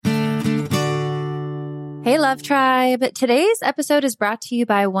Hey, Love Tribe. Today's episode is brought to you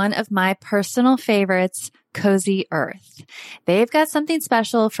by one of my personal favorites, Cozy Earth. They've got something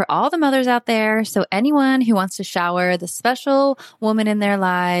special for all the mothers out there. So anyone who wants to shower the special woman in their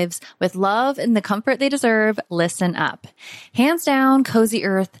lives with love and the comfort they deserve, listen up. Hands down, Cozy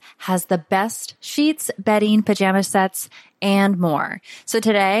Earth has the best sheets, bedding, pajama sets, and more. So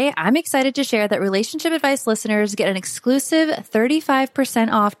today, I'm excited to share that Relationship Advice listeners get an exclusive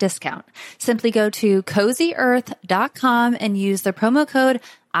 35% off discount. Simply go to CozyEarth.com and use the promo code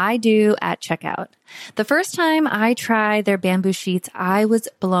I do at checkout. The first time I tried their bamboo sheets, I was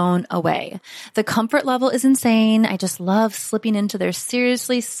blown away. The comfort level is insane. I just love slipping into their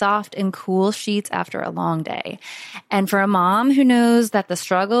seriously soft and cool sheets after a long day. And for a mom who knows that the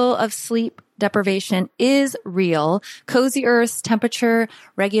struggle of sleep deprivation is real, Cozy Earth's temperature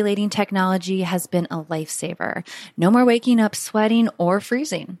regulating technology has been a lifesaver. No more waking up sweating or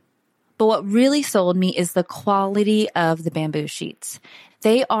freezing. But what really sold me is the quality of the bamboo sheets.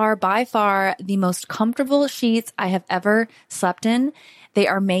 They are by far the most comfortable sheets I have ever slept in. They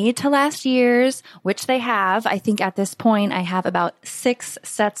are made to last years, which they have. I think at this point, I have about 6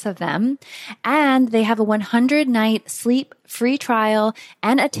 sets of them. And they have a 100-night sleep-free trial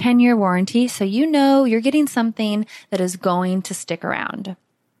and a 10-year warranty. So you know you're getting something that is going to stick around.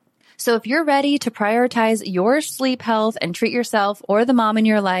 So if you're ready to prioritize your sleep health and treat yourself or the mom in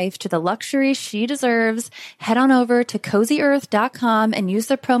your life to the luxury she deserves, head on over to CozyEarth.com and use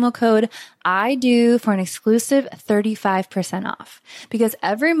the promo code I do for an exclusive 35% off. Because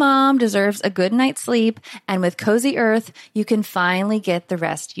every mom deserves a good night's sleep, and with Cozy Earth, you can finally get the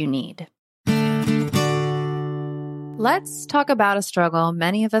rest you need. Let's talk about a struggle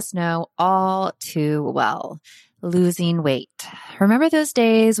many of us know all too well. Losing weight. Remember those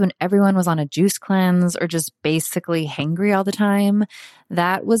days when everyone was on a juice cleanse or just basically hangry all the time?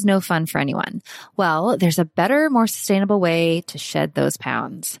 That was no fun for anyone. Well, there's a better, more sustainable way to shed those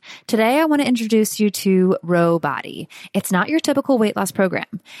pounds. Today, I want to introduce you to Ro Body. It's not your typical weight loss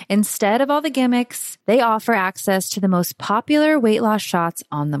program. Instead of all the gimmicks, they offer access to the most popular weight loss shots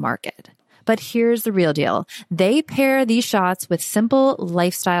on the market. But here's the real deal. They pair these shots with simple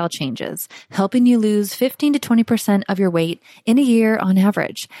lifestyle changes, helping you lose 15 to 20% of your weight in a year on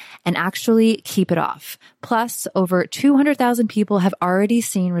average, and actually keep it off. Plus, over 200,000 people have already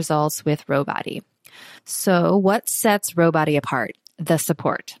seen results with Ro Body. So what sets Ro Body apart? The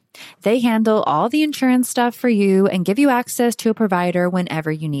support. They handle all the insurance stuff for you and give you access to a provider whenever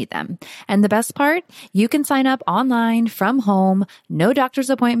you need them. And the best part, you can sign up online from home, no doctor's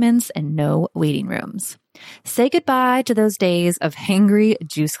appointments and no waiting rooms. Say goodbye to those days of hangry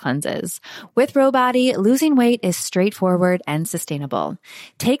juice cleanses. With Ro Body, losing weight is straightforward and sustainable.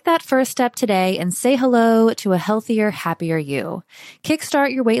 Take that first step today and say hello to a healthier, happier you.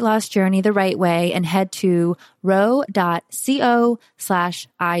 Kickstart your weight loss journey the right way and head to ro.co/IDO.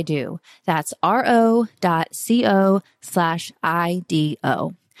 That's ro.co/IDO.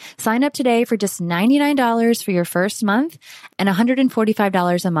 Sign up today for just $99 for your first month and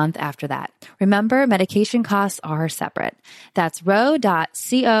 $145 a month after that. Remember, medication costs are separate. That's ro.co/IDO.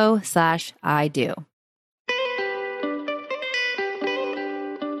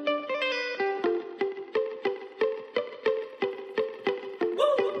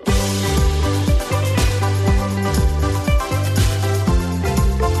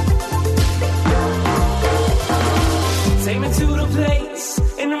 Take me to the place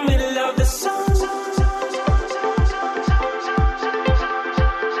in the middle of the sun.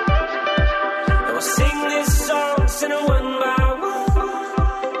 And we'll sing this song, sing it one by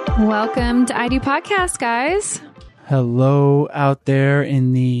one. Welcome to I Do Podcast, guys. Hello out there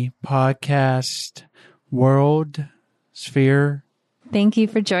in the podcast world sphere. Thank you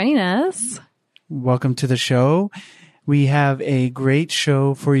for joining us. Welcome to the show. We have a great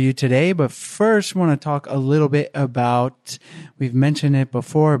show for you today, but first want to talk a little bit about, we've mentioned it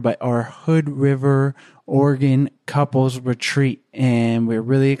before, but our Hood River, Oregon couples retreat, and we're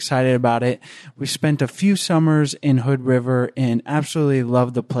really excited about it. We spent a few summers in Hood River and absolutely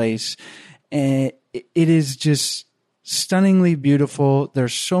love the place. And it is just stunningly beautiful.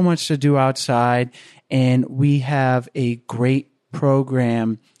 There's so much to do outside, and we have a great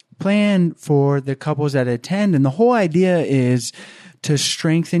program planned for the couples that attend. And the whole idea is to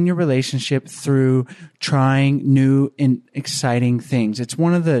strengthen your relationship through trying new and exciting things. It's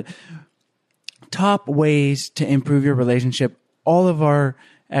one of the top ways to improve your relationship. All of our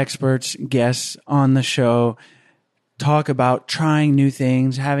experts, guests on the show talk about trying new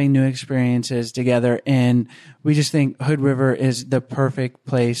things, having new experiences together. And we just think Hood River is the perfect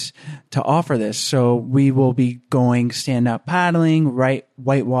place to offer this. So we will be going stand-up paddling,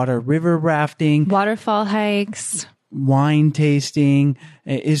 whitewater river rafting, waterfall hikes, wine tasting.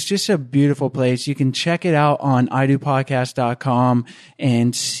 It's just a beautiful place. You can check it out on idopodcast.com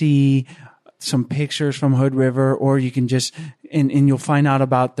and see some pictures from Hood River, or you can just, and you'll find out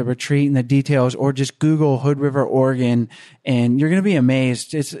about the retreat and the details, or just Google Hood River, Oregon, and you're going to be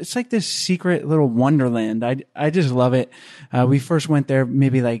amazed. It's like this secret little wonderland. I just love it. We first went there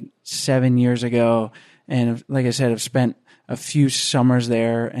maybe like 7 years ago. And like I said, I've spent a few summers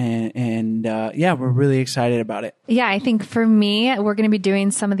there, and yeah, we're really excited about it. Yeah, I think for me, we're going to be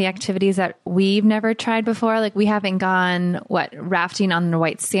doing some of the activities that we've never tried before. Like we haven't gone, rafting on the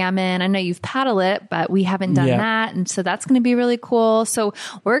white salmon. I know you've paddled it, but we haven't done that. And so that's going to be really cool. So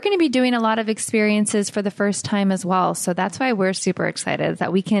we're going to be doing a lot of experiences for the first time as well. So that's why we're super excited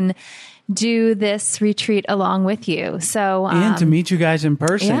that we can do this retreat along with you. So, and to meet you guys in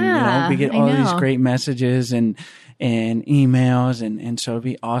person, we get all these great messages and emails. And so it'd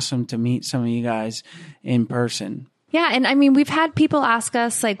be awesome to meet some of you guys in person. Yeah. And I mean, we've had people ask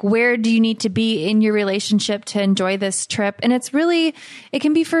us, like, where do you need to be in your relationship to enjoy this trip? And it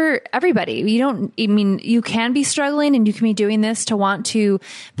can be for everybody. You can be struggling and you can be doing this to want to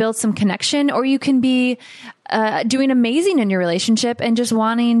build some connection, or you can be doing amazing in your relationship and just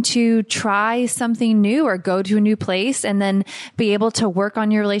wanting to try something new or go to a new place and then be able to work on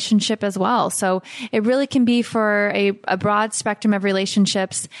your relationship as well. So it really can be for a broad spectrum of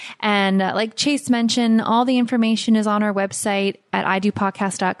relationships. And like Chase mentioned, all the information is on our website at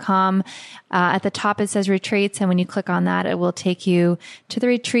idopodcast.com. At the top, it says retreats. And when you click on that, it will take you to the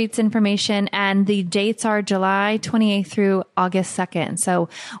retreats information. And the dates are July 28th through August 2nd. So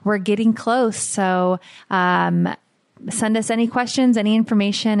we're getting close. So, send us any questions, any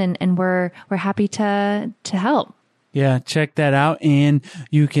information, and we're happy to help. Yeah, check that out. And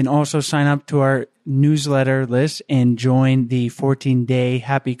you can also sign up to our newsletter list and join the 14-day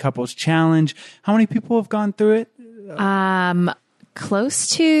Happy Couples Challenge. How many people have gone through it?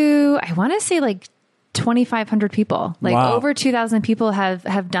 Close to, I want to say like 2,500 people, over 2,000 people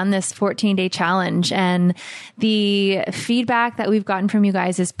have done this 14-day challenge. And the feedback that we've gotten from you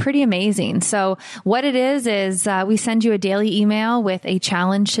guys is pretty amazing. So what it is we send you a daily email with a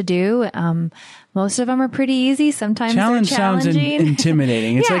challenge to do. Most of them are pretty easy. Sometimes challenge they're challenging. Sounds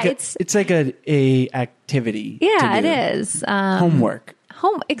intimidating. It's it's like a activity. Yeah, it is. Homework.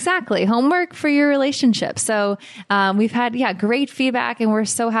 Exactly. Homework for your relationship. So, we've had, great feedback, and we're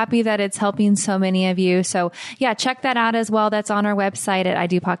so happy that it's helping so many of you. So check that out as well. That's on our website at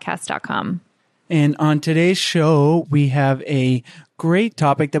idopodcast.com. And on today's show, we have a great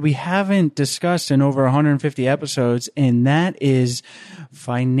topic that we haven't discussed in over 150 episodes, and that is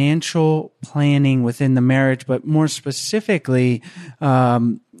financial planning within the marriage, but more specifically,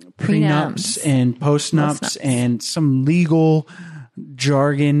 prenups and postnups and some legal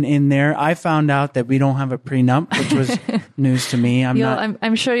jargon in there. I found out that we don't have a prenup, which was news to me.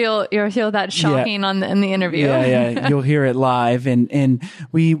 I'm sure you'll hear that shocking in the interview. Yeah. You'll hear it live. And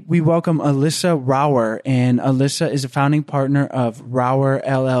we welcome Alyssa Rauer, and Alyssa is a founding partner of Rauer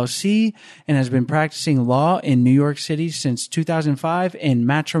LLC and has been practicing law in New York City since 2005 and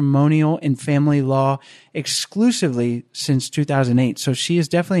matrimonial and family law exclusively since 2008. So she is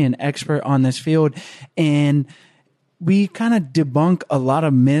definitely an expert on this field, and we kind of debunk a lot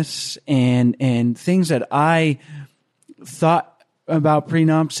of myths and things that I thought about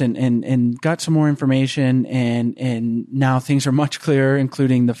prenups and got some more information, and now things are much clearer,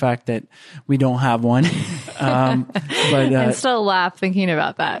 including the fact that we don't have one. But I still laugh thinking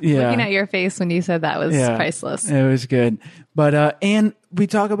about that. Yeah. Looking at your face when you said that was priceless. It was good. But and we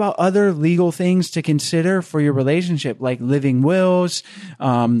talk about other legal things to consider for your relationship, like living wills,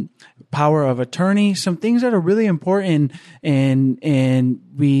 power of attorney, some things that are really important, and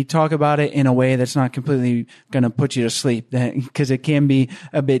we talk about it in a way that's not completely going to put you to sleep, because it can be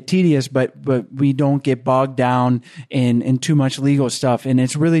a bit tedious, but we don't get bogged down in too much legal stuff, and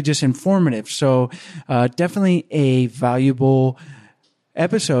it's really just informative. So definitely a valuable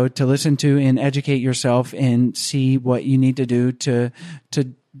episode to listen to and educate yourself and see what you need to do to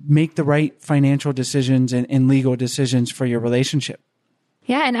make the right financial decisions and legal decisions for your relationship.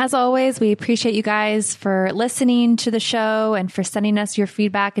 Yeah. And as always, we appreciate you guys for listening to the show and for sending us your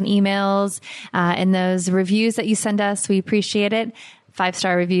feedback and emails, and those reviews that you send us. We appreciate it.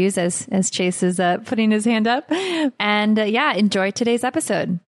 5-star reviews as Chase is putting his hand up. And enjoy today's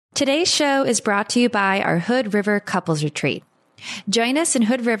episode. Today's show is brought to you by our Hood River Couples Retreat. Join us in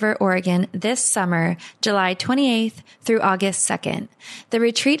Hood River, Oregon this summer, July 28th through August 2nd. The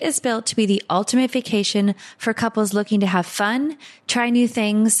retreat is built to be the ultimate vacation for couples looking to have fun, try new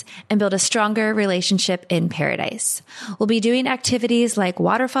things, and build a stronger relationship in paradise. We'll be doing activities like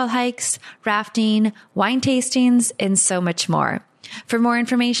waterfall hikes, rafting, wine tastings, and so much more. For more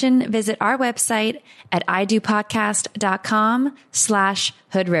information, visit our website at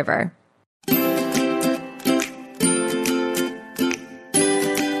idopodcast.com/hoodriver.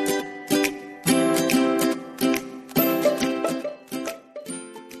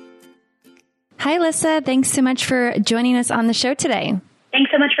 Hi, Alyssa. Thanks so much for joining us on the show today. Thanks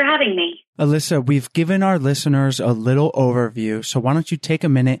so much for having me. Alyssa, we've given our listeners a little overview, so why don't you take a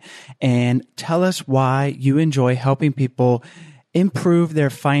minute and tell us why you enjoy helping people improve their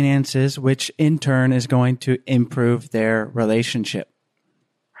finances, which in turn is going to improve their relationship?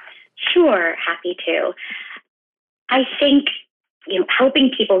 Sure, happy to. I think,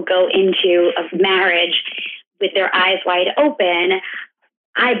 helping people go into a marriage with their eyes wide open,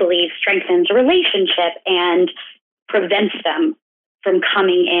 I believe strengthens a relationship and prevents them from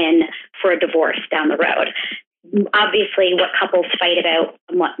coming in for a divorce down the road. Obviously, what couples fight about,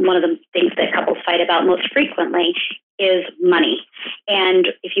 one of the things that couples fight about most frequently is money. And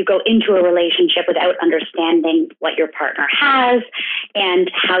if you go into a relationship without understanding what your partner has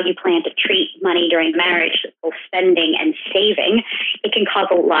and how you plan to treat money during marriage, both spending and saving, it can cause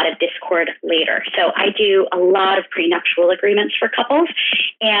a lot of discord later. So I do a lot of prenuptial agreements for couples.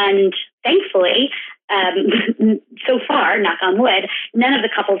 And thankfully, so far, knock on wood, none of the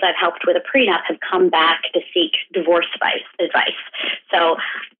couples I've helped with a prenup have come back to seek divorce advice. So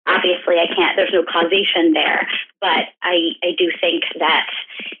obviously there's no causation there, but I do think that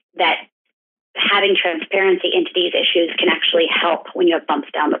having transparency into these issues can actually help when you have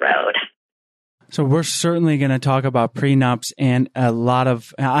bumps down the road. So we're certainly going to talk about prenups and I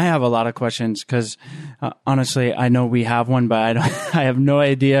have a lot of questions because honestly, I know we have one, but I have no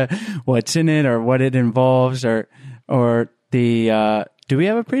idea what's in it or what it involves or the, do we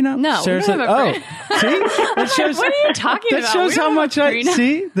have a prenup? No, Seriously? we don't have a prenup. See? That shows, what are you talking about? That shows how much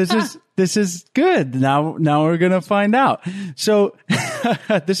see, this is good. Now we're going to find out. So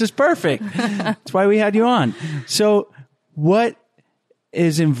this is perfect. That's why we had you on. So what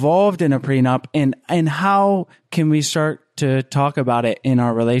is involved in a prenup and how can we start to talk about it in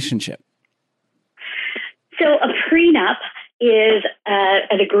our relationship? So a prenup is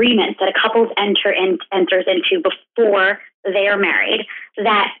an agreement that a couple enters into before they are married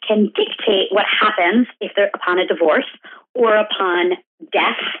that can dictate what happens if they're upon a divorce or upon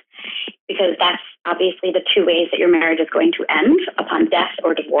death, because that's obviously the two ways that your marriage is going to end, upon death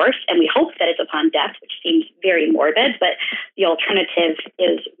or divorce. And we hope that it's upon death, which seems very morbid, but the alternative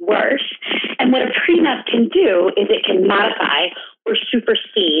is worse. And what a prenup can do is it can modify or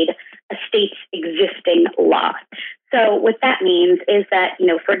supersede a state's existing law. So what that means is that,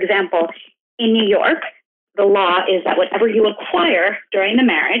 for example, in New York, the law is that whatever you acquire during the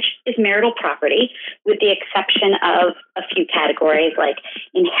marriage is marital property, with the exception of a few categories like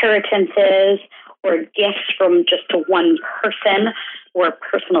inheritances or gifts from just to one person or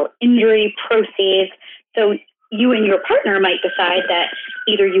personal injury proceeds. So you and your partner might decide that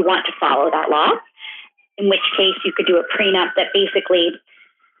either you want to follow that law, in which case you could do a prenup that basically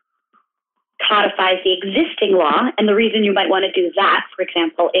codifies the existing law. And the reason you might want to do that, for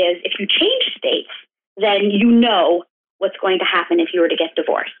example, is if you change states, then you know what's going to happen if you were to get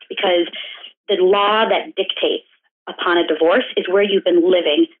divorced, because the law that dictates upon a divorce is where you've been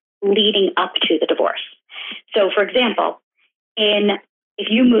living leading up to the divorce. So, for example, if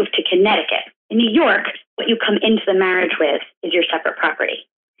you move to Connecticut, in New York, what you come into the marriage with is your separate property.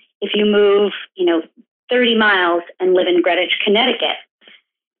 If you move, 30 miles and live in Greenwich, Connecticut,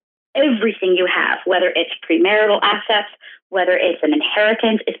 everything you have, whether it's premarital assets, whether it's an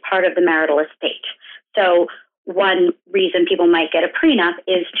inheritance, is part of the marital estate. So one reason people might get a prenup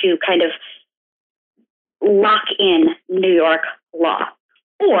is to kind of lock in New York law.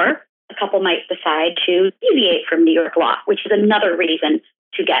 Or a couple might decide to deviate from New York law, which is another reason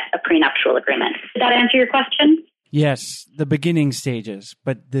to get a prenuptial agreement. Did that answer your question? Yes, the beginning stages,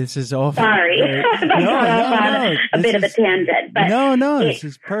 but this is all. Sorry, no, a bit of a tangent. But this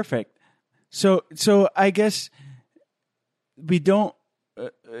is perfect. So I guess we don't.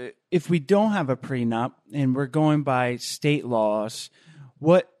 If we don't have a prenup and we're going by state laws,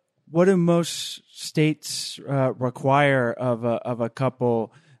 what do most states require of a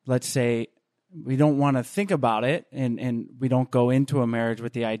couple? Let's say we don't want to think about it and we don't go into a marriage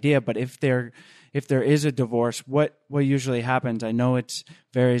with the idea, but if there is a divorce, what usually happens? I know it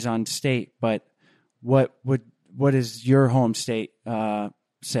varies on state, but what what does your home state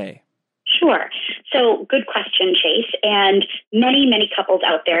say? Sure. So good question, Chase. And many, many couples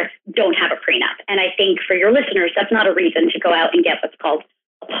out there don't have a prenup. And I think for your listeners, that's not a reason to go out and get what's called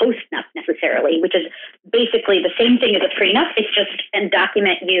a postnup necessarily, which is basically the same thing as a prenup. It's just a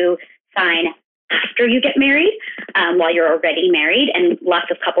document you sign after you get married, while you're already married. And lots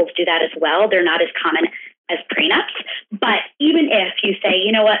of couples do that as well. They're not as common as prenups. But even if you say,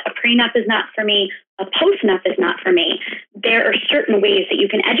 you know what, a prenup is not for me, a postnup is not for me, there are certain ways that you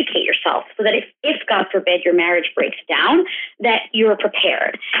can educate yourself so that if God forbid, your marriage breaks down, that you're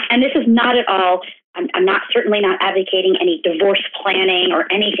prepared. And this is not at all, I'm certainly not advocating any divorce planning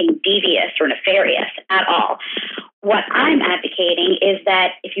or anything devious or nefarious at all. What I'm advocating is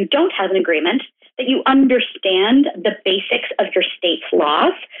that if you don't have an agreement, that you understand the basics of your state's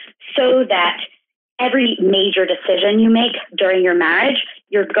laws so that every major decision you make during your marriage,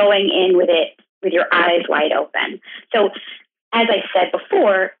 you're going in with it with your eyes wide open. So, as I said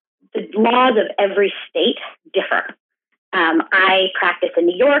before, the laws of every state differ. I practice in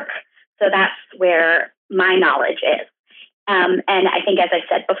New York, so that's where my knowledge is. And I think, as I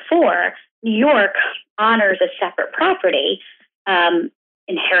said before, New York honors as separate property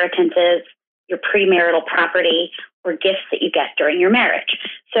inheritances, your premarital property, or gifts that you get during your marriage.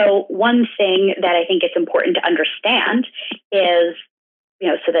 So one thing that I think it's important to understand is,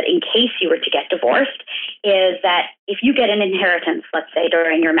 so that in case you were to get divorced, is that if you get an inheritance, let's say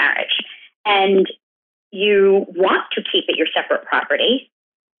during your marriage, and you want to keep it your separate property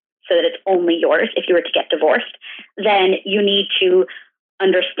so that it's only yours if you were to get divorced, then you need to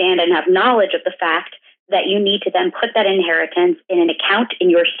understand and have knowledge of the fact that you need to then put that inheritance in an account in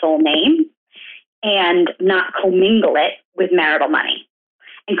your sole name and not commingle it with marital money.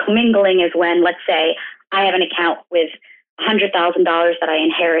 And commingling is when, let's say, I have an account with $100,000 that I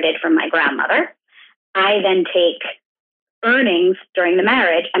inherited from my grandmother. I then take earnings during the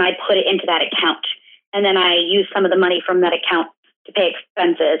marriage and I put it into that account. And then I use some of the money from that account to pay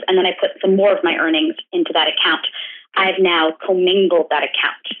expenses. And then I put some more of my earnings into that account. I've now commingled that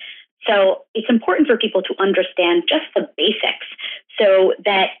account. So it's important for people to understand just the basics so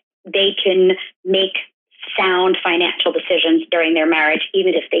that they can make sound financial decisions during their marriage,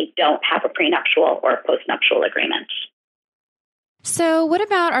 even if they don't have a prenuptial or a postnuptial agreement. So what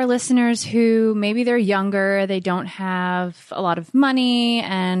about our listeners who maybe they're younger, they don't have a lot of money,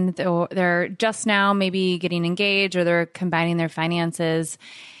 and they're just now maybe getting engaged or they're combining their finances?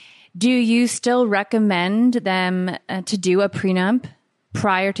 Do you still recommend them to do a prenup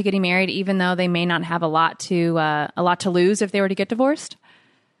prior to getting married, even though they may not have a lot to lose if they were to get divorced?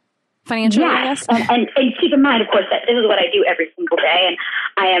 Financially, yes. I guess. And keep in mind, of course, that this is what I do every single day.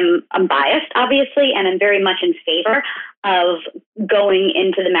 And I'm biased, obviously, and I'm very much in favor of going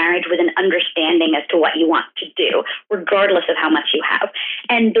into the marriage with an understanding as to what you want to do, regardless of how much you have.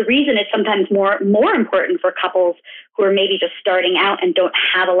 And the reason it's sometimes more important for couples who are maybe just starting out and don't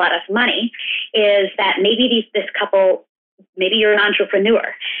have a lot of money is that maybe this couple, maybe you're an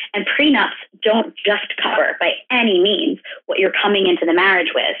entrepreneur, and prenups don't just cover by any means what you're coming into the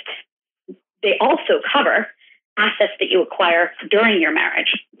marriage with. They also cover assets that you acquire during your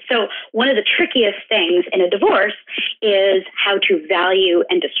marriage. So one of the trickiest things in a divorce is how to value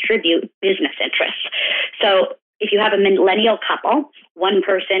and distribute business interests. So if you have a millennial couple, one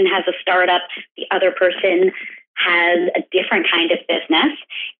person has a startup, the other person has a different kind of business,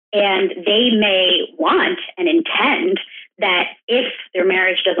 and they may want and intend that if their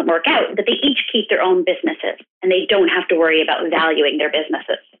marriage doesn't work out, that they each keep their own businesses and they don't have to worry about valuing their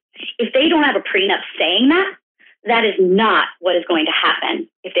businesses. If they don't have a prenup saying that, that is not what is going to happen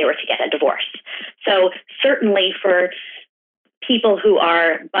if they were to get a divorce. So certainly for people who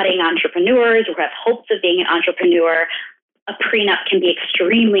are budding entrepreneurs or have hopes of being an entrepreneur, a prenup can be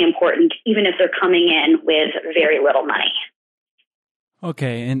extremely important, even if they're coming in with very little money.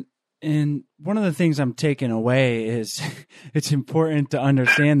 Okay, and one of the things I'm taking away is it's important to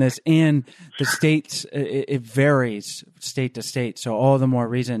understand this, and the states, it varies state to state. So all the more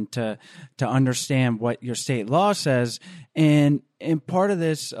reason to understand what your state law says. And part of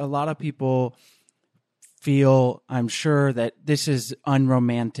this, a lot of people feel, I'm sure, that this is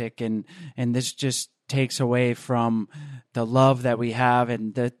unromantic and this just takes away from the love that we have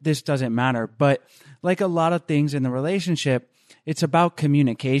and that this doesn't matter. But like a lot of things in the relationship, it's about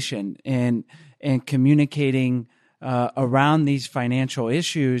communication and communicating around these financial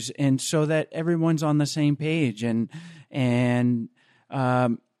issues, and so that everyone's on the same page. And in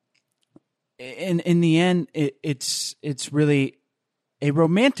the end, it's really a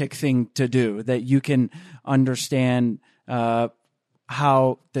romantic thing to do, that you can understand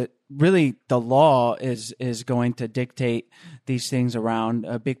how really the law is going to dictate these things around.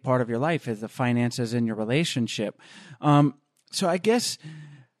 A big part of your life is the finances in your relationship. So I guess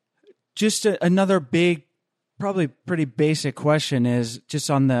just another big, probably pretty basic question is just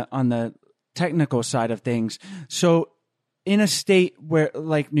on the technical side of things. So in a state where,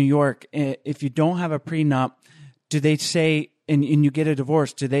 like New York, if you don't have a prenup, do they say, and you get a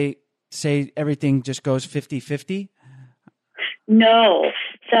divorce, do they say everything just goes 50-50? No.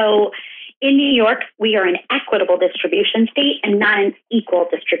 So in New York, we are an equitable distribution state and not an equal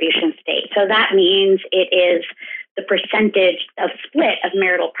distribution state. So that means it is the percentage of split of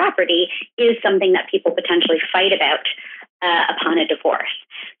marital property is something that people potentially fight about upon a divorce.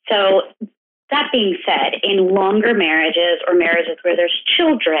 So that being said, in longer marriages or marriages where there's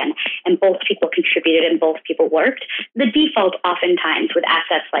children and both people contributed and both people worked, the default oftentimes with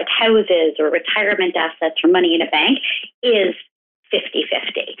assets like houses or retirement assets or money in a bank is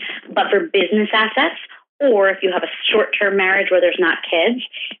 50-50. But for business assets, or if you have a short-term marriage where there's not kids,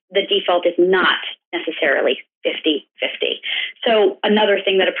 the default is not necessarily 50-50. So another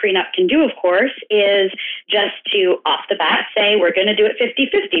thing that a prenup can do, of course, is just to off the bat say, we're going to do it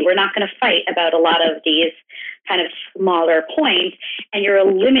 50-50. We're not going to fight about a lot of these kind of smaller points, and you're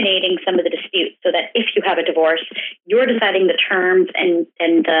eliminating some of the disputes so that if you have a divorce, you're deciding the terms and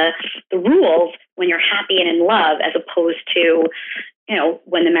the rules when you're happy and in love, as opposed to, you know,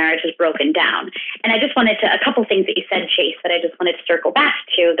 when the marriage is broken down. And I just wanted to, a couple things that you said, Chase, that I just wanted to circle back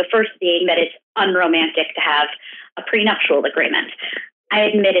to. The first being that it's unromantic to have a prenuptial agreement. I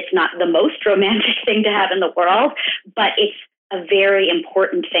admit it's not the most romantic thing to have in the world, but it's a very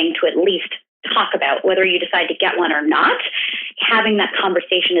important thing to at least talk about, whether you decide to get one or not. Having that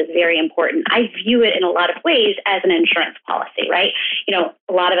conversation is very important. I view it in a lot of ways as an insurance policy, right? You know,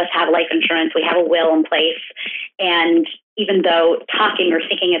 a lot of us have life insurance. We have a will in place. And even though talking or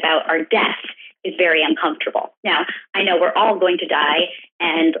thinking about our death is very uncomfortable. Now, I know we're all going to die,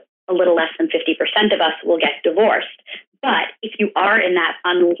 and a little less than 50% of us will get divorced. But if you are in that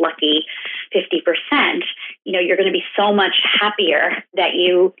unlucky 50%, you know, you're going to be so much happier that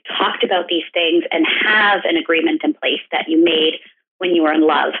you talked about these things and have an agreement in place that you made when you were in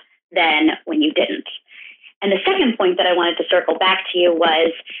love than when you didn't. And the second point that I wanted to circle back to you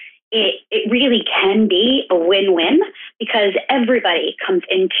was it really can be a win-win, because everybody comes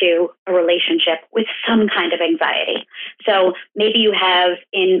into a relationship with some kind of anxiety. So maybe you have,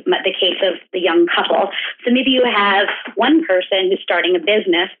 in the case of the young couple, so maybe you have one person who's starting a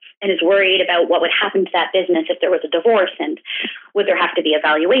business and is worried about what would happen to that business if there was a divorce, and would there have to be a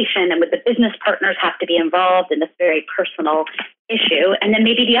valuation, and would the business partners have to be involved in this very personal issue. And then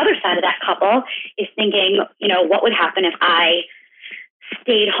maybe the other side of that couple is thinking, you know, what would happen if I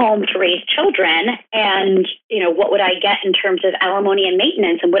stayed home to raise children, and, you know, what would I get in terms of alimony and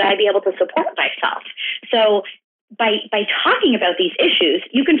maintenance, and would I be able to support myself? So by talking about these issues,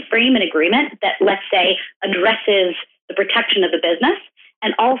 you can frame an agreement that, let's say, addresses the protection of the business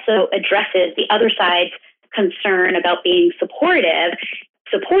and also addresses the other side's concern about being supported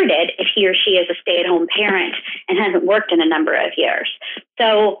if he or she is a stay-at-home parent and hasn't worked in a number of years.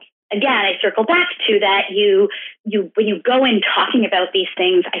 So again, I circle back to that when you go in talking about these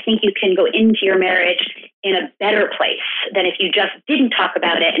things, I think you can go into your marriage in a better place than if you just didn't talk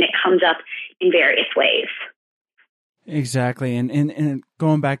about it and it comes up in various ways. Exactly. And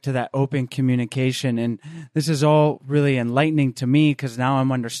going back to that open communication, and this is all really enlightening to me, because now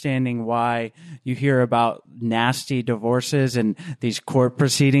I'm understanding why you hear about nasty divorces and these court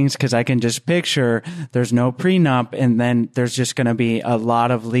proceedings, because I can just picture there's no prenup, and then there's just going to be a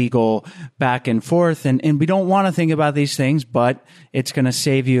lot of legal back and forth. And we don't want to think about these things, but it's going to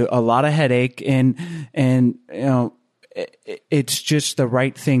save you a lot of headache, and you know, it's just the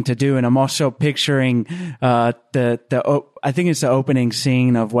right thing to do. And I'm also picturing I think it's the opening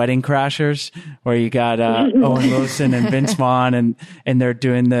scene of Wedding Crashers, where you got Owen Wilson and Vince Vaughn, and they're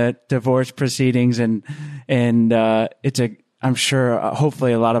doing the divorce proceedings, and I'm sure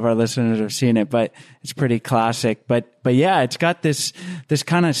hopefully a lot of our listeners have seen it, but it's pretty classic. But yeah, it's got this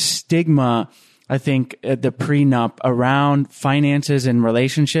kind of stigma, I think, the prenup around finances and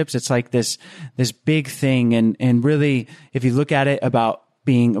relationships. It's like this big thing. And really, if you look at it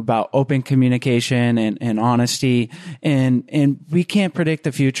being about open communication and honesty, and we can't predict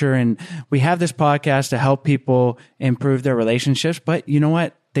the future. And we have this podcast to help people improve their relationships, but you know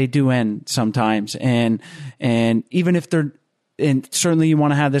what? They do end sometimes. And even if and certainly you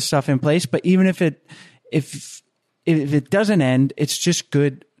want to have this stuff in place, but even if it doesn't end, it's just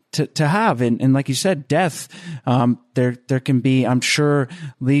good to have. And like you said, death, there can be, I'm sure,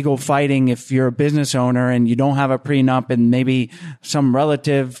 legal fighting if you're a business owner and you don't have a prenup and maybe some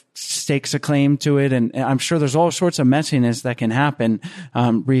relative stakes a claim to it. And I'm sure there's all sorts of messiness that can happen,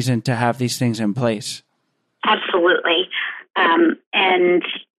 reason to have these things in place. Absolutely. And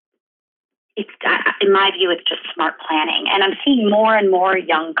it's, in my view, it's just smart planning. And I'm seeing more and more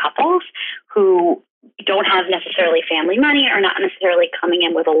young couples who don't have necessarily family money or not necessarily coming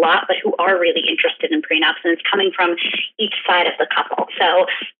in with a lot, but who are really interested in prenups, and it's coming from each side of the couple. So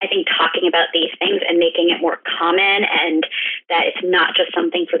I think talking about these things and making it more common, and that it's not just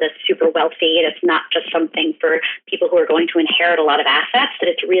something for the super wealthy, and it's not just something for people who are going to inherit a lot of assets, that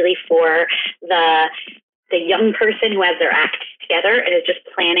it's really for the young person who has their act together and is just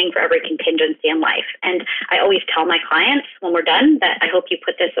planning for every contingency in life. And I always tell my clients when we're done that I hope you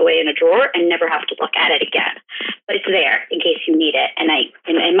put this away in a drawer and never have to look at it again. But it's there in case you need it. And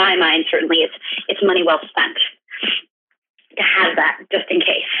in my mind, certainly it's money well spent to have that just in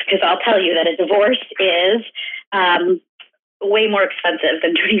case. Because I'll tell you that a divorce is way more expensive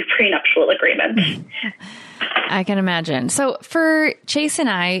than doing a prenuptial agreement. I can imagine. So for Chase and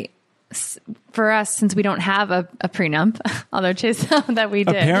I, for us, since we don't have a prenup, although Chase, that we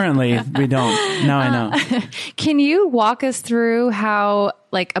did. Apparently we don't. Now I know. Can you walk us through how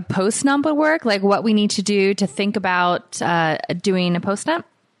like a postnup would work? Like what we need to do to think about doing a postnup?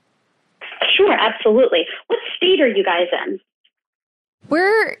 Sure, absolutely. What state are you guys in?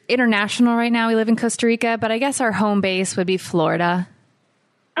 We're international right now. We live in Costa Rica, but I guess our home base would be Florida.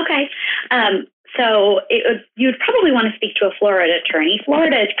 Okay. So you'd probably want to speak to a Florida attorney.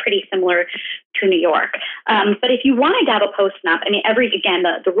 Florida is pretty similar to New York. But if you wanted to have a postnup, I mean,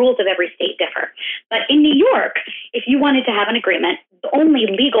 the rules of every state differ. But in New York, if you wanted to have an agreement, the only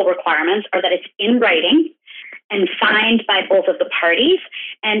legal requirements are that it's in writing and signed by both of the parties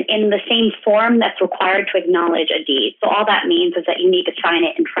and in the same form that's required to acknowledge a deed. So all that means is that you need to sign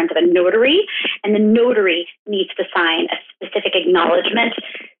it in front of a notary, and the notary needs to sign a specific acknowledgement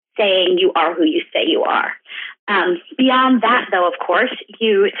saying you are who you say you are. Beyond that, though, of course,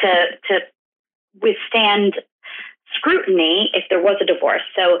 to withstand scrutiny if there was a divorce.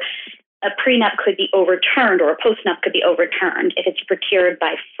 So a prenup could be overturned, or a postnup could be overturned if it's procured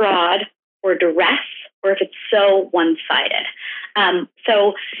by fraud or duress, or if it's so one-sided.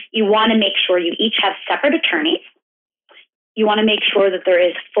 So you want to make sure you each have separate attorneys. You want to make sure that there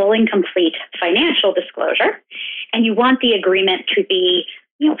is full and complete financial disclosure, and you want the agreement to be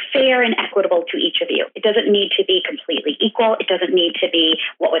fair and equitable to each of you. It doesn't need to be completely equal. It doesn't need to be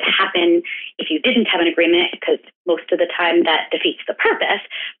what would happen if you didn't have an agreement, because most of the time that defeats the purpose.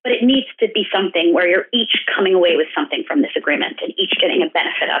 But it needs to be something where you're each coming away with something from this agreement and each getting a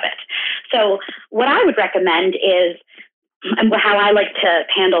benefit of it. So what I would recommend is, and how I like to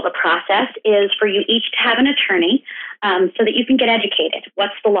handle the process, is for you each to have an attorney so that you can get educated.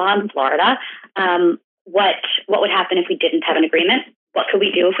 What's the law in Florida? What would happen if we didn't have an agreement? What could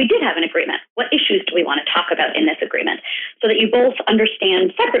we do if we did have an agreement? What issues do we want to talk about in this agreement? So that you both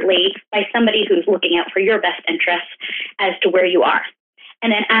understand separately by somebody who's looking out for your best interests as to where you are.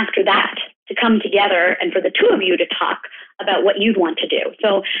 And then after that, to come together and for the two of you to talk about what you'd want to do.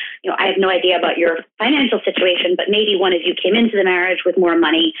 So, I have no idea about your financial situation, but maybe one of you came into the marriage with more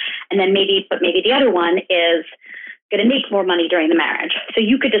money, and then maybe the other one is going to make more money during the marriage. So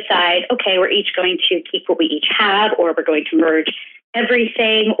you could decide, okay, we're each going to keep what we each have, or we're going to merge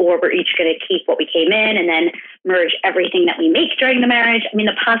everything, or we're each going to keep what we came in and then merge everything that we make during the marriage. I mean,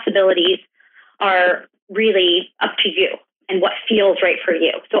 the possibilities are really up to you and what feels right for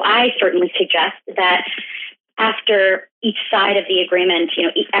you. So I certainly suggest that after each side of the agreement,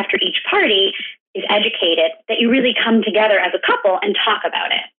 after each party is educated, that you really come together as a couple and talk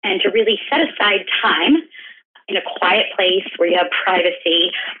about it, and to really set aside time in a quiet place where you have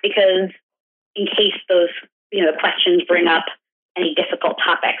privacy, because in case those, the questions bring up any difficult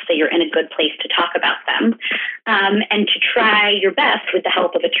topics, so you're in a good place to talk about them, and to try your best with the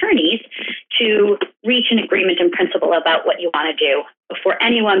help of attorneys to reach an agreement in principle about what you want to do before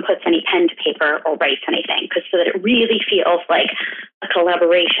anyone puts any pen to paper or writes anything, so that it really feels like a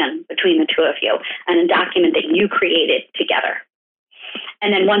collaboration between the two of you and a document that you created together.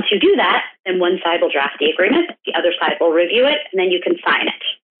 And then once you do that, then one side will draft the agreement, the other side will review it, and then you can sign it.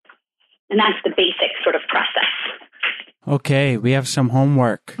 And that's the basic sort of process. Okay, we have some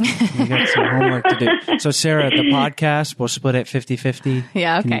homework. We got some homework to do. So, Sarah, the podcast, we'll split it 50-50.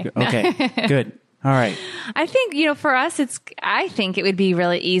 Yeah, okay. Okay, good. All right. I think, for us, I think it would be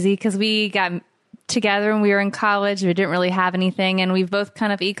really easy because we got together when we were in college. We didn't really have anything, and we've both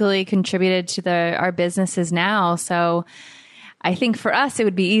kind of equally contributed to our businesses now. So I think for us, it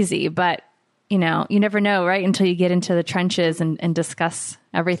would be easy, but you know, you never know, right? Until you get into the trenches and discuss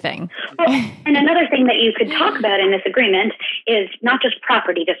everything. Well, and another thing that you could talk about in this agreement is not just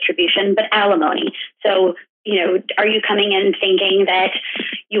property distribution, but alimony. So, you know, are you coming in thinking that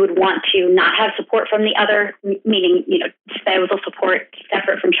you would want to not have support from the other, meaning, you know, spousal support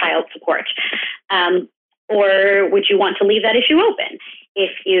separate from child support? Or would you want to leave that issue open?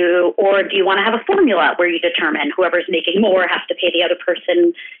 Or do you want to have a formula where you determine whoever's making more has to pay the other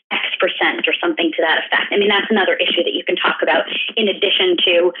person X% or something to that effect? I mean, that's another issue that you can talk about in addition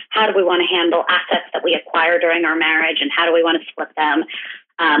to how do we want to handle assets that we acquire during our marriage and how do we want to split them?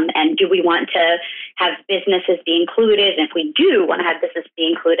 And do we want to have businesses be included? And if we do want to have business be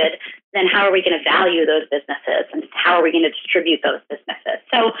included, then how are we going to value those businesses and how are we going to distribute those businesses?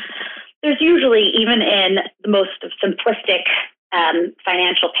 So there's usually, even in the most simplistic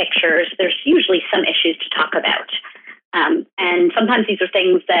financial pictures, there's usually some issues to talk about. And sometimes these are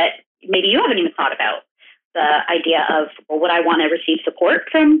things that maybe you haven't even thought about. The idea of, well, would I want to receive support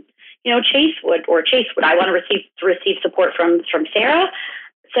from, you know, Chase? Would I want to receive support from Sarah?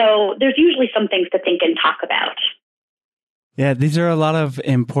 So there's usually some things to think and talk about. Yeah, these are a lot of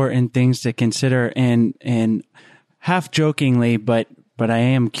important things to consider, and half jokingly, but I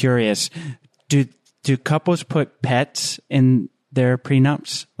am curious. Do couples put pets in their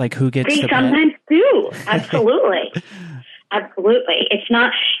prenups? Like who gets the pet? Sometimes do. Absolutely. Absolutely. It's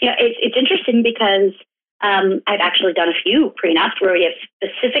not, you know, it's interesting because I've actually done a few prenups where we have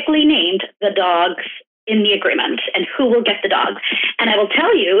specifically named the dogs in the agreement and who will get the dog. And I will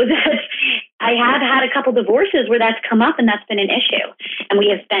tell you that I have had a couple divorces where that's come up and that's been an issue. And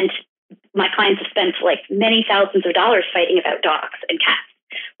my clients have spent like many thousands of dollars fighting about dogs and cats,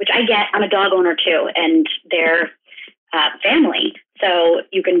 which I get. I'm a dog owner too, and they're family. So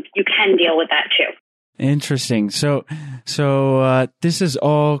you can deal with that too. Interesting. So this is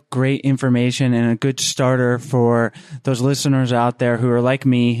all great information and a good starter for those listeners out there who are like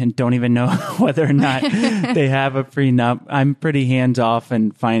me and don't even know whether or not they have a prenup. I'm pretty hands off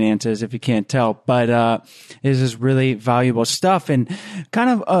in finances, if you can't tell, but this is really valuable stuff. And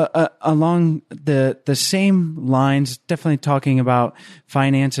kind of along the same lines, definitely talking about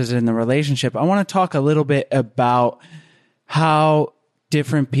finances in the relationship, I want to talk a little bit about how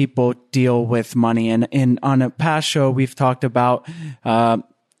different people deal with money. And on a past show, we've talked about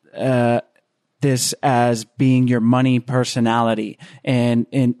this as being your money personality.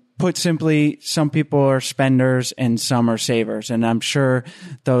 And put simply, some people are spenders and some are savers. And I'm sure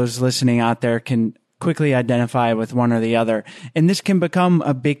those listening out there can quickly identify with one or the other. And this can become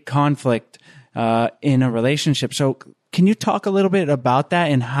a big conflict in a relationship. So can you talk a little bit about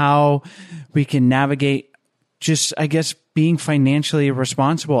that and how we can navigate just, I guess, being financially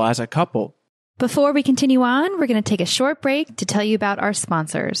responsible as a couple? Before we continue on, we're going to take a short break to tell you about our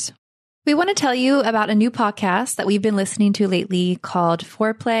sponsors. We want to tell you about a new podcast that we've been listening to lately called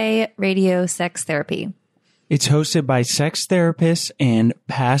Foreplay Radio Sex Therapy. It's hosted by sex therapists and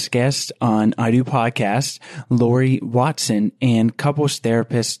past guests on I Do Podcast, Lori Watson, and couples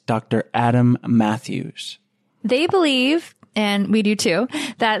therapist, Dr. Adam Matthews. They believe, and we do too,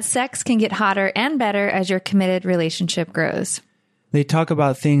 that sex can get hotter and better as your committed relationship grows. They talk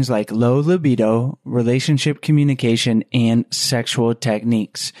about things like low libido, relationship communication, and sexual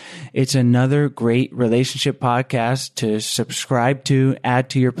techniques. It's another great relationship podcast to subscribe to, add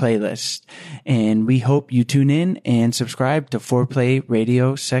to your playlist. And we hope you tune in and subscribe to Foreplay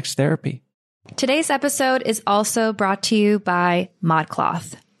Radio Sex Therapy. Today's episode is also brought to you by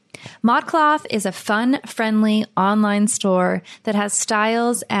ModCloth. ModCloth is a fun, friendly online store that has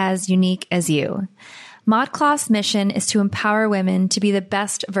styles as unique as you. ModCloth's mission is to empower women to be the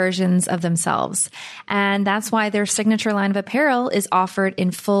best versions of themselves. And that's why their signature line of apparel is offered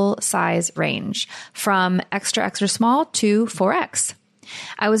in full size range, from extra, extra small to 4X.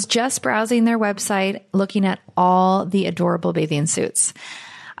 I was just browsing their website, looking at all the adorable bathing suits.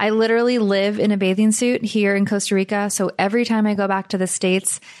 I literally live in a bathing suit here in Costa Rica. So every time I go back to the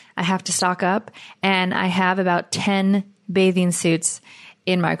States, I have to stock up, and I have about 10 bathing suits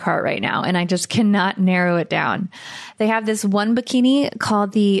in my cart right now, and I just cannot narrow it down. They have this one bikini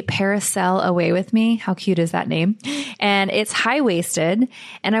called the Paracel Away With Me. How cute is that name? And it's high-waisted,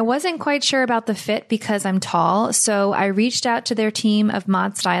 and I wasn't quite sure about the fit because I'm tall, so I reached out to their team of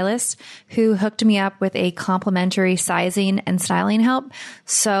mod stylists who hooked me up with a complimentary sizing and styling help,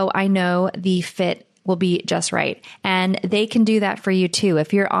 so I know the fit will be just right. And they can do that for you too.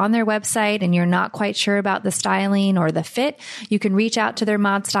 If you're on their website and you're not quite sure about the styling or the fit, you can reach out to their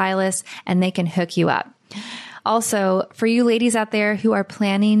mod stylist and they can hook you up. Also, for you ladies out there who are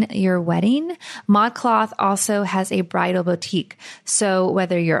planning your wedding, ModCloth also has a bridal boutique. So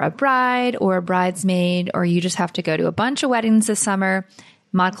whether you're a bride or a bridesmaid, or you just have to go to a bunch of weddings this summer,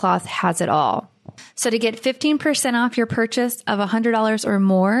 ModCloth has it all. So to get 15% off your purchase of $100 or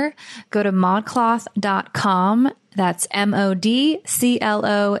more, go to modcloth.com. That's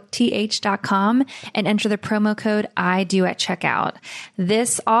MODCLOTH.com and enter the promo code I do at checkout.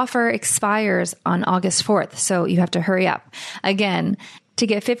 This offer expires on August 4th, so you have to hurry up. Again, to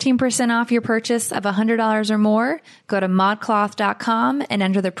get 15% off your purchase of $100 or more, go to modcloth.com and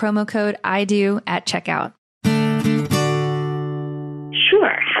enter the promo code I do at checkout.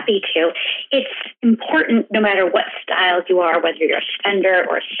 Sure, happy to. It's important, no matter what style you are, whether you're a spender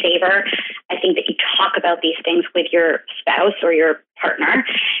or a saver, I think that you talk about these things with your spouse or your partner,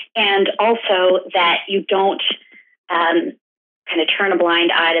 and also that you don't kind of turn a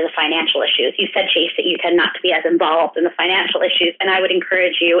blind eye to the financial issues. You said, Chase, that you tend not to be as involved in the financial issues, and I would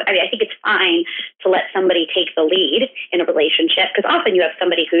encourage you, I think it's fine to let somebody take the lead in a relationship, because often you have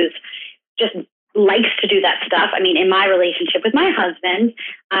somebody who's just likes to do that stuff. I mean, in my relationship with my husband,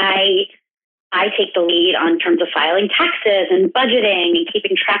 I take the lead on terms of filing taxes and budgeting and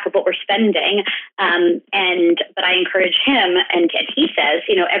keeping track of what we're spending. But I encourage him, and he says,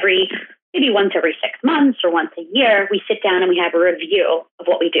 maybe once every 6 months or once a year, we sit down and we have a review of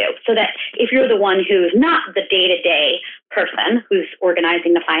what we do. So that if you're the one who's not the day-to-day person who's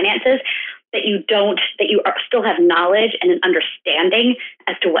organizing the finances, that you still have knowledge and an understanding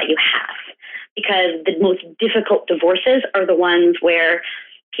as to what you have. Because the most difficult divorces are the ones where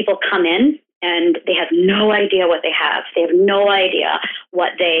people come in and they have no idea what they have. They have no idea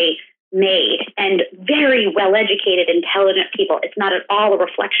what they made. And very well-educated, intelligent people, it's not at all a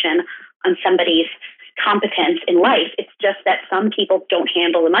reflection on somebody's competence in life. It's just that some people don't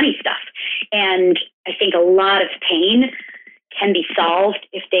handle the money stuff. And I think a lot of pain can be solved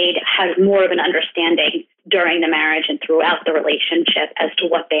if they'd have more of an understanding during the marriage and throughout the relationship as to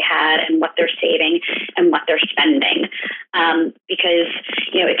what they had and what they're saving and what they're spending. Because,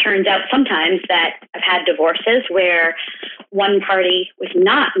 it turns out sometimes that I've had divorces where one party was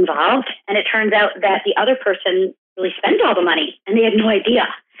not involved, and it turns out that the other person really spent all the money and they had no idea.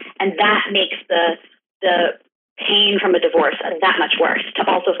 And that makes the pain from a divorce that much worse. To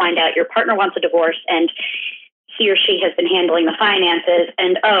also find out your partner wants a divorce and he or she has been handling the finances,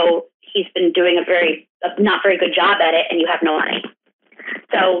 and he's been doing a not very good job at it, and you have no money.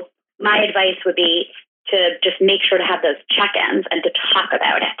 So my advice would be to just make sure to have those check-ins and to talk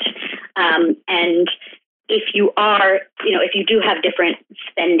about it. And if you do have different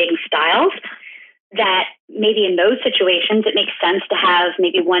spending styles, that maybe in those situations it makes sense to have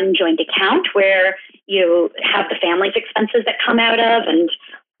maybe one joint account where you have the family's expenses that come out of, and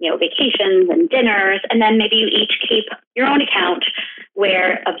vacations and dinners, and then maybe you each keep your own account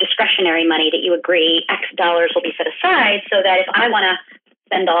of discretionary money that you agree X dollars will be set aside, so that if I want to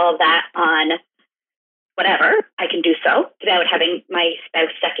spend all of that on whatever, I can do so without having my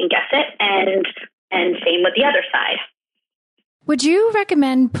spouse second guess it, and same with the other side. Would you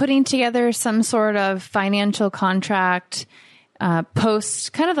recommend putting together some sort of financial contract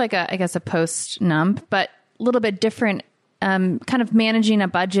post, kind of like a post-nump, but a little bit different, kind of managing a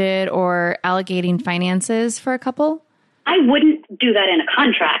budget or allocating finances for a couple? I wouldn't do that in a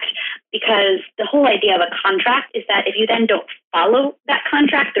contract, because the whole idea of a contract is that if you then don't follow that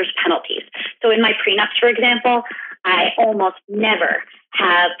contract, there's penalties. So in my prenups, for example, I almost never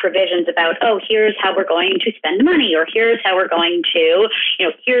have provisions about, here's how we're going to spend money, or here's how we're going to,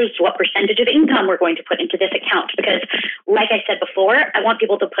 here's what percentage of income we're going to put into this account. Because like I said before, I want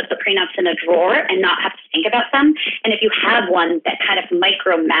people to put the prenups in a drawer and not have to think about them. And if you have one that kind of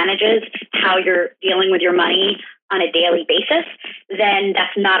micromanages how you're dealing with your money on a daily basis, then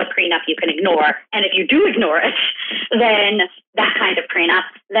that's not a prenup you can ignore. And if you do ignore it, then that kind of prenup,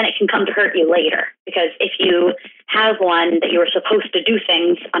 then it can come to hurt you later. Because if you have one that you were supposed to do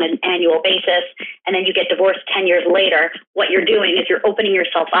things on an annual basis, and then you get divorced 10 years later, what you're doing is you're opening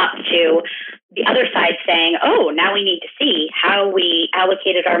yourself up to the other side saying, now we need to see how we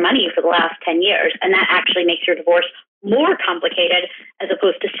allocated our money for the last 10 years. And that actually makes your divorce more complicated, as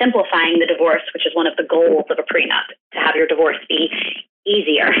opposed to simplifying the divorce, which is one of the goals of a prenup, to have your divorce be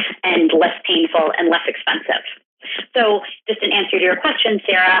easier and less painful and less expensive. So just in answer to your question,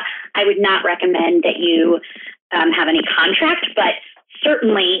 Sarah, I would not recommend that you have any contract, but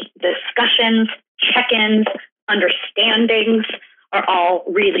certainly discussions, check-ins, understandings are all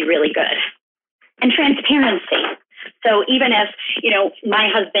really, really good. And transparency. So even if, my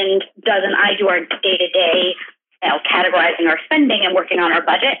husband does and I do our day-to-day categorizing our spending and working on our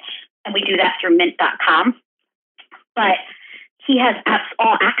budget, and we do that through mint.com. but he has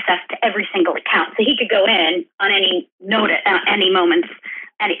all access to every single account. So he could go in on any note at any moment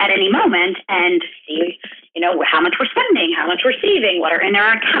and see, how much we're spending, how much we're saving, what are in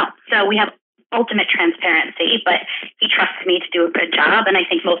our accounts. So we have ultimate transparency, but he trusts me to do a good job. And I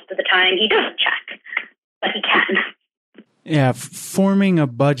think most of the time he doesn't check, but he can. Yeah. Forming a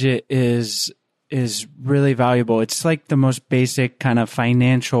budget is really valuable. It's like the most basic kind of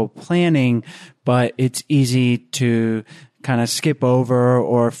financial planning, but it's easy to kind of skip over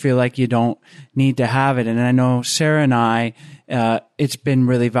or feel like you don't need to have it. And I know Sarah and I, it's been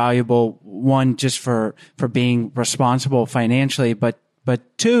really valuable. One, just for being responsible financially, but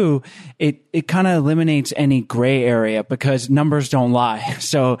two, it kind of eliminates any gray area because numbers don't lie.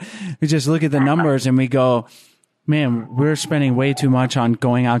 So we just look at the numbers and we go, man, we're spending way too much on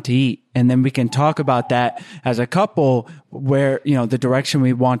going out to eat. And then we can talk about that as a couple where, the direction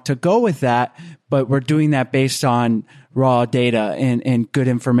we want to go with that, but we're doing that based on raw data and good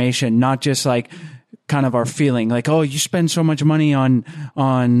information, not just like kind of our feeling like, oh, you spend so much money on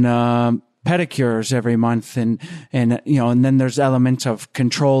pedicures every month. And then there's elements of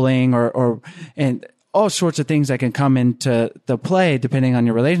controlling and all sorts of things that can come into the play depending on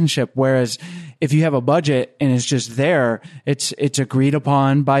your relationship. Whereas if you have a budget and it's just there, it's agreed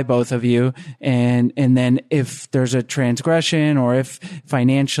upon by both of you. And then if there's a transgression or if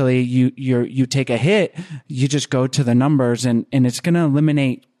financially you take a hit, you just go to the numbers and it's going to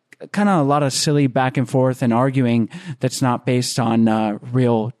eliminate kind of a lot of silly back and forth and arguing that's not based on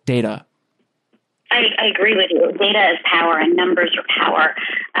real data. I agree with you. Data is power and numbers are power,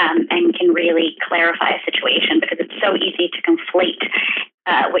 and can really clarify a situation because it's so easy to conflate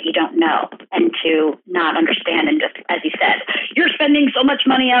what you don't know and to not understand. And just, as you said, you're spending so much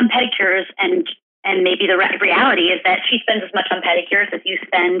money on pedicures and maybe the reality is that she spends as much on pedicures as you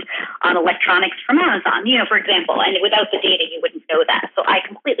spend on electronics from Amazon, for example. And without the data, you wouldn't know that. So I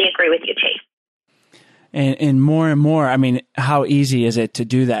completely agree with you, Chase. And more, I mean, how easy is it to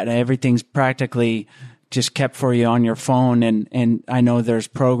do that? Everything's practically just kept for you on your phone. And I know there's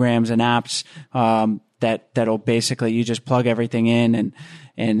programs and apps, that'll basically, you just plug everything in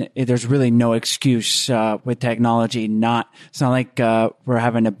and there's really no excuse, with technology. It's not like, we're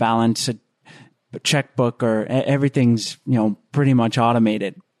having to balance a checkbook or everything's, pretty much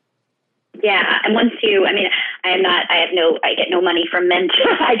automated. Yeah. And I get no money from Mint.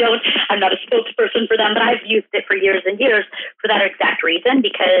 I'm not a spokesperson for them, but I've used it for years and years for that exact reason,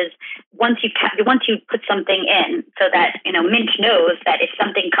 because once you put something in so that, Mint knows that if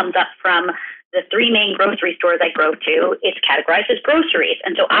something comes up from the 3 main grocery stores I go to, it's categorized as groceries.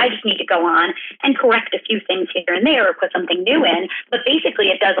 And so I just need to go on and correct a few things here and there or put something new in. But basically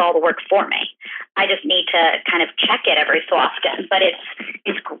it does all the work for me. I just need to kind of check it every so often. But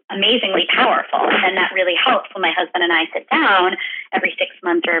it's amazingly powerful. And that really helps when my husband and I sit down every 6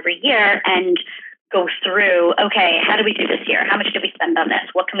 months or every year and go through, okay, how do we do this year? How much did we spend on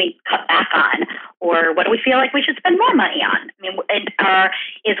this? What can we cut back on? Or what do we feel like we should spend more money on? I mean,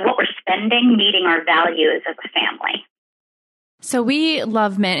 is what we're spending meeting our values as a family? So we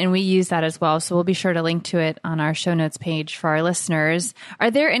love Mint and we use that as well. So we'll be sure to link to it on our show notes page for our listeners.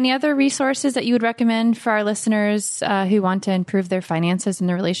 Are there any other resources that you would recommend for our listeners who want to improve their finances in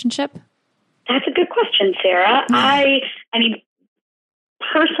their relationship? That's a good question, Sarah. I mean,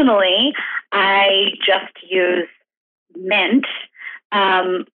 personally, I just use Mint.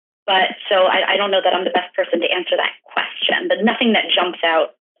 But so I don't know that I'm the best person to answer that question, but nothing that jumps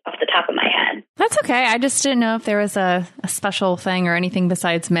out off the top of my head. That's okay. I just didn't know if there was a special thing or anything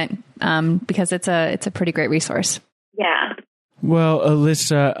besides Mint, because it's a pretty great resource. Yeah. Well,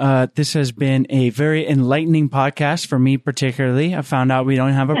 Alyssa, this has been a very enlightening podcast for me, particularly. I found out we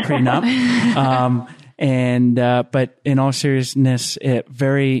don't have a prenup. But in all seriousness,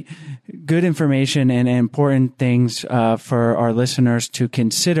 very good information and important things for our listeners to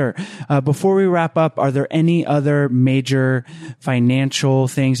consider. Before we wrap up, are there any other major financial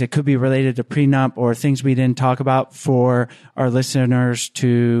things that could be related to prenup or things we didn't talk about for our listeners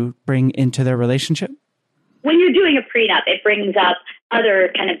to bring into their relationship? When you're doing a prenup, it brings up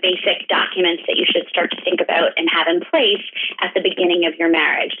other kind of basic documents that you should start to think about and have in place at the beginning of your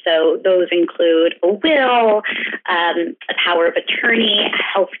marriage. So those include a will, a power of attorney, a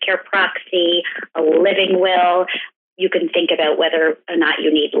healthcare proxy, a living will. You can think about whether or not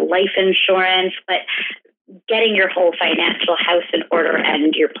you need life insurance, but getting your whole financial house in order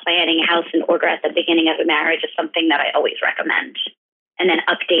and your planning house in order at the beginning of a marriage is something that I always recommend. And then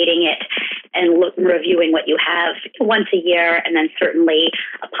updating it and reviewing what you have once a year, and then certainly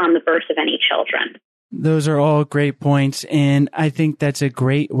upon the birth of any children. Those are all great points. And I think that's a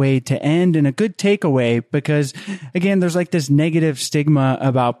great way to end and a good takeaway because, again, there's like this negative stigma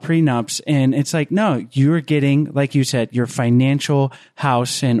about prenups. And it's like, no, you're getting, like you said, your financial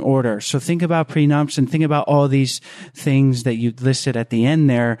house in order. So think about prenups and think about all these things that you listed at the end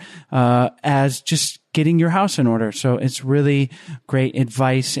there as just getting your house in order. So it's really great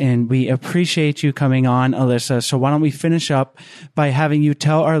advice and we appreciate you coming on, Alyssa. So why don't we finish up by having you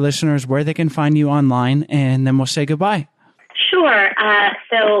tell our listeners where they can find you online and then we'll say goodbye. Sure.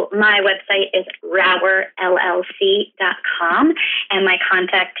 So my website is rowerllc.com and my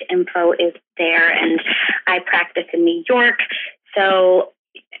contact info is there and I practice in New York. So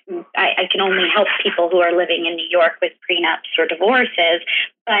I can only help people who are living in New York with prenups or divorces.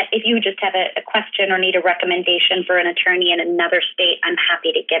 But if you just have a question or need a recommendation for an attorney in another state, I'm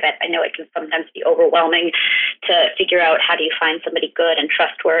happy to give it. I know it can sometimes be overwhelming to figure out how do you find somebody good and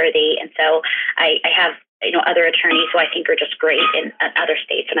trustworthy. And so I have other attorneys who I think are just great in other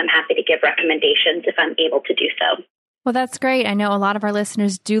states, and I'm happy to give recommendations if I'm able to do so. Well, that's great. I know a lot of our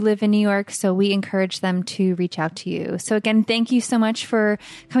listeners do live in New York, so we encourage them to reach out to you. So again, thank you so much for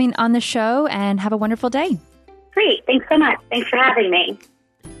coming on the show and have a wonderful day. Great. Thanks so much. Thanks for having me.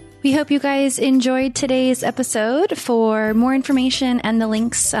 We hope you guys enjoyed today's episode. For more information and the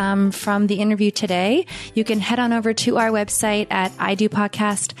links from the interview today, you can head on over to our website at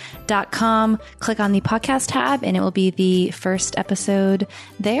idopodcast.com, click on the podcast tab, and it will be the first episode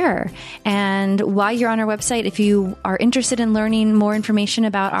there. And while you're on our website, if you are interested in learning more information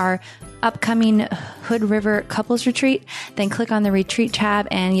about our upcoming Hood River Couples Retreat, then click on the retreat tab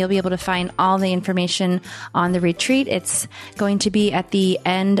and you'll be able to find all the information on the retreat. It's going to be at the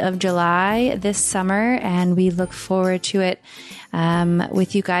end of July this summer and we look forward to it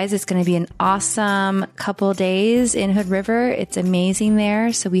with you guys. It's going to be an awesome couple days in Hood River. It's amazing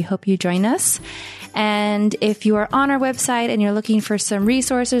there. So we hope you join us. And if you are on our website and you're looking for some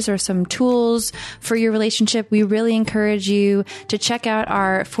resources or some tools for your relationship, we really encourage you to check out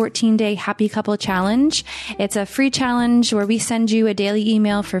our 14-day Happy Couple Challenge. It's a free challenge where we send you a daily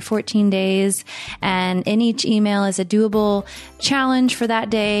email for 14 days. And in each email is a doable challenge for that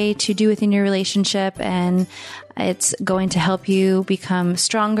day to do within your relationship. And it's going to help you become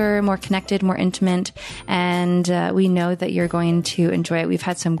stronger, more connected, more intimate, and we know that you're going to enjoy it. We've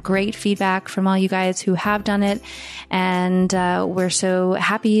had some great feedback from all you guys who have done it, and we're so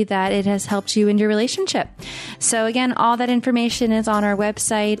happy that it has helped you in your relationship. So again, all that information is on our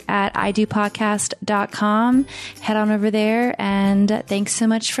website at idopodcast.com. Head on over there, and thanks so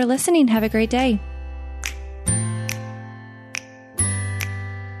much for listening. Have a great day.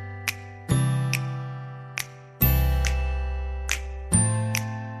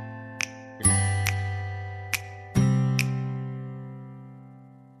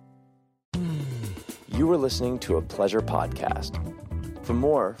 You were listening to a Pleasure Podcast. For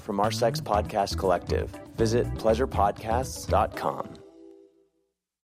more from our Sex Podcast Collective, visit pleasurepodcasts.com.